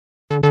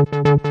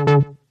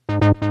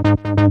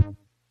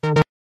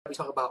to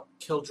talk about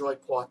Killjoy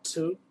Part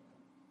 2.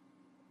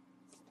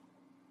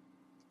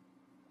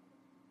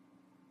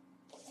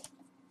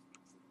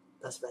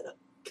 That's better.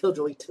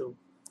 Killjoy 2.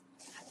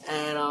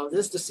 And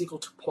this is the sequel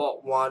to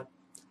Part 1.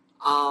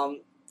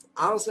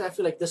 Honestly, I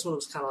feel like this one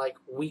was kind of like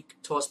weak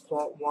towards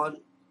Part 1.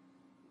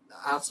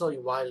 I'll tell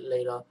you why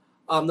later.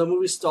 The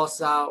movie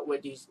starts out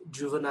with these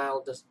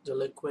juvenile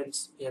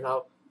delinquents,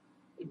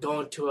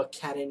 going to a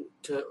canyon,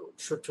 to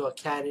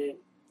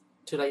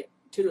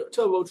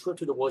a road trip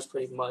to the woods,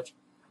 pretty much,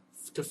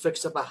 to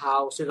fix up a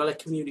house, like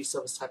community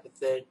service type of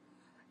thing.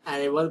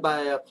 And it went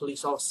by a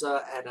police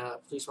officer and a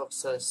police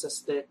officer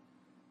assistant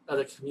of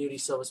the community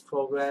service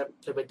program,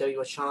 played by Debbie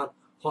Rochon.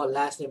 Her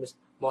last name is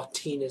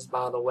Martinez,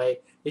 by the way.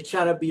 They're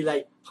trying to be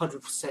like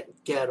 100%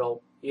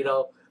 ghetto,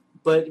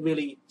 but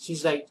really,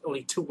 she's like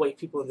only two white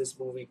people in this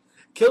movie.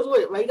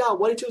 Killjoy right now,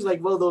 1 and 2 is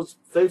like one of those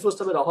very first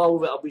time in a horror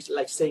movie I'll be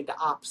like saying the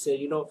opposite.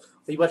 When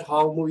you watch a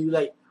horror movie, you're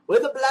like, where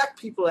the black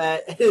people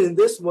at? And in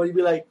this one, you'd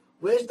be like,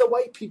 where's the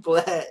white people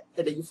at?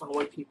 And then you find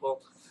white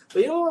people.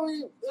 But there's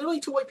only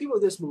two white people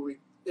in this movie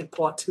in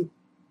Part 2.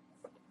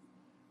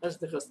 I just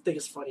think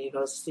it's funny, it's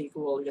a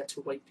sequel, you got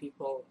two white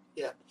people.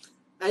 Yeah.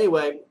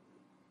 Anyway,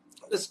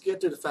 let's get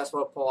to the fast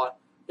forward part.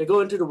 They go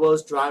into the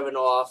woods driving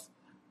off.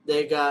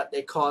 They got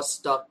their car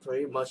stuck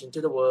pretty much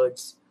into the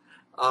woods.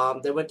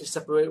 They went to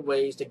separate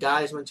ways. The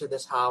guys went to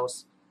this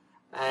house,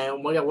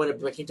 and one guy wanted to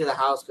break into the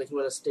house because he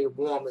wanted to stay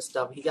warm and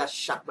stuff. He got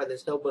shot by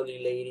this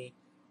hillbilly lady,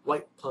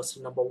 white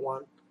person number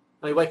 1.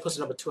 White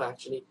person number 2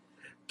 actually,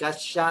 got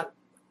shot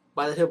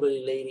by the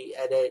hillbilly lady,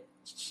 and then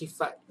she's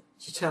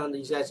telling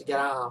these guys to get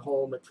out of her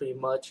home, and pretty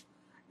much,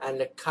 and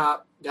the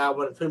cop guy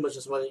pretty much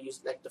just wanted to use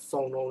like the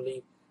phone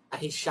only,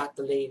 and he shot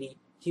the lady.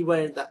 He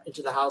went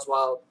into the house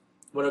while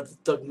one of the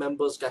thug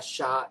members got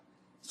shot.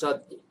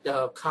 So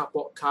the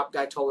cop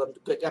guy told him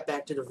to get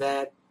back to the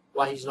van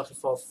while he's looking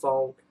for a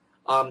phone.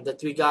 The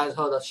 3 guys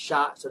heard a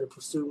shot, so they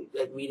presumed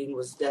that Reading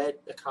was dead,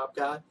 the cop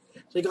guy.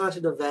 So they got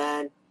into the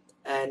van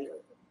and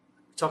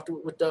talked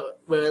with the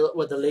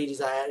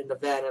ladies are at in the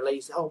van. And the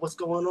ladies said, "Oh, what's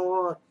going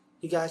on?"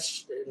 And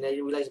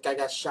they realized the guy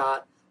got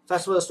shot.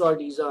 Fast forward the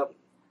story,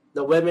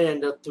 the women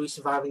and the 3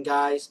 surviving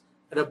guys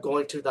end up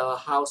going to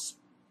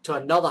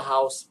another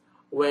house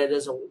where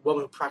there's a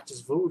woman who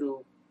practices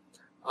voodoo.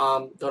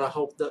 Trying to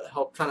help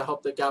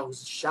the guy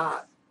who's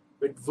shot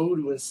with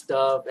voodoo and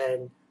stuff.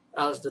 And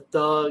as the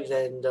thugs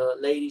and the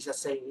ladies are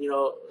saying,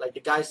 like the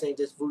guy saying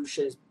this voodoo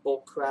shit is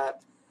bull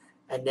crap.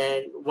 And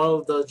then one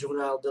of the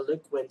juvenile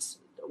delinquents,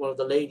 one of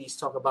the ladies,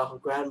 talk about her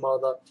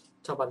grandmother,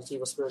 talk about this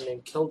evil spirit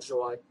named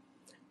Killjoy.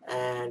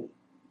 And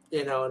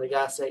and the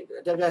guy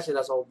said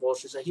that's all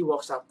bullshit. So he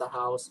walks out the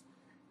house.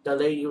 The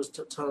lady who's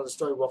telling the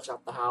story walks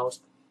out the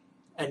house,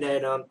 and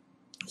then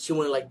she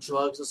wanted like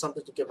drugs or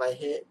something to give her a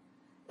hit.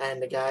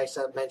 And the guy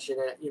started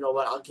mentioning,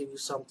 I'll give you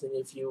something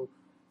if you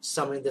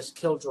summon this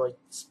Killjoy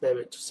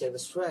spirit to save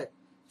his friend.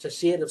 So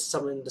she ended up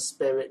summoning the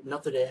spirit.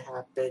 Nothing had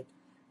happened.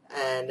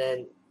 And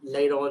then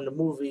later on in the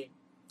movie,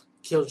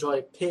 Killjoy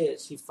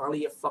appears. He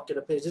finally fucking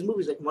appears. This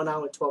movie's like 1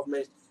 hour and 12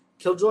 minutes.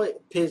 Killjoy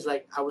appears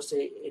like, I would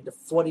say, in the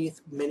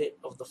 40th minute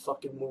of the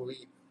fucking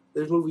movie.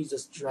 This movie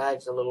just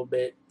drags a little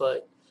bit,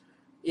 but,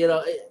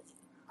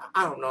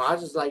 I don't know. I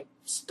just like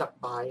stuck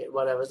by it,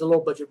 whatever. It's a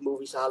low budget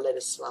movie, so I'll let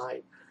it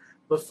slide.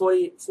 But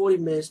 40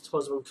 minutes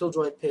towards when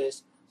Killjoy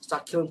appears,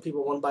 start killing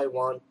people one by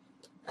one.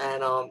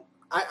 And I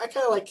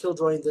kind of like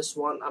Killjoy in this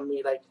one. I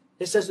mean, like,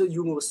 his sense of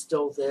humor was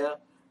still there,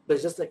 but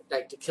it's just like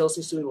the kill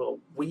scenes were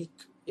weak.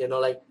 You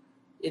got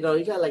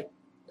like,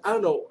 I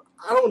don't know.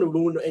 I don't want to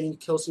ruin any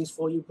kill scenes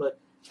for you, but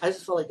I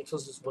just felt like the kill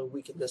scenes were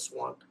weak in this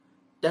one.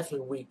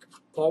 Definitely weak.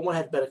 Part 1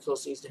 had better kill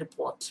scenes than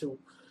Part 2.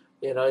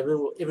 Even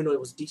though it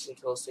was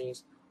decent kill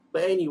scenes.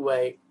 But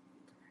anyway,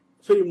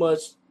 pretty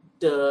much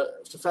to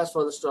fast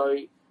forward the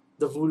story,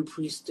 the voodoo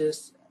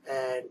priestess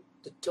and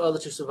the other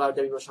 2 survived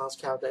Debbie Rochon's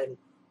character, and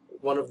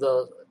one of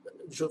the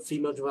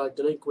female juvenile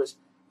delinquents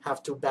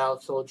have to battle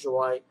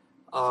Killjoy.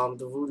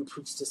 The voodoo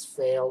priestess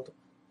failed.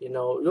 You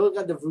don't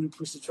got the voodoo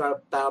priestess trying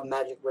to battle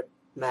magic with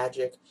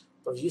magic.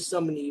 But if you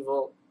summon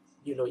evil,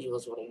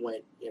 evil's gonna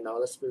win.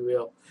 Let's be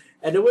real.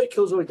 And the way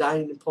Killjoy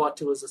died in Part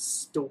 2 was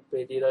just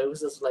stupid. It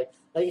was just like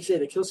you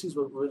said, the kill scenes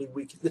were really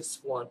weak in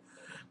this one.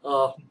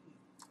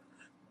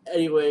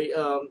 Anyway,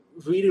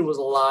 Reading was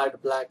alive, the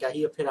black guy.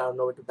 He appeared out of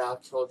nowhere to battle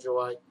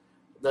Killjoy,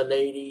 the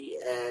lady,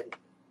 and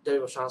Debbie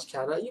Rochon's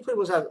character. You pretty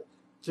much have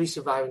 3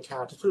 surviving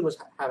characters. Pretty much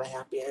have a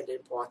happy ending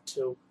in Part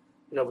 2,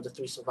 with the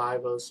 3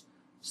 survivors.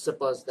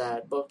 Simple as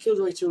that. But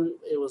Killjoy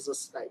 2, it was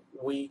just like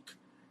weak.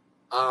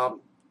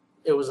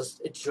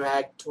 It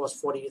dragged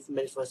towards 40th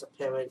minutes for his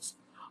appearance,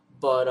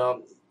 but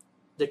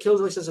the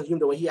Killjoy sense of humor,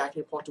 the way he acted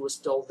in Part 2 was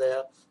still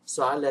there,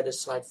 so I let it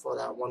slide for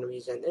that one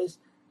reason. Is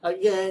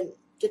again,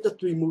 get the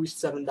 3 movies,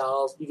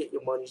 $7, you get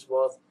your money's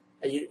worth,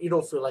 and you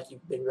don't feel like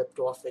you've been ripped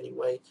off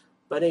anyway.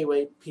 But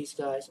anyway, peace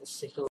guys, and see you later.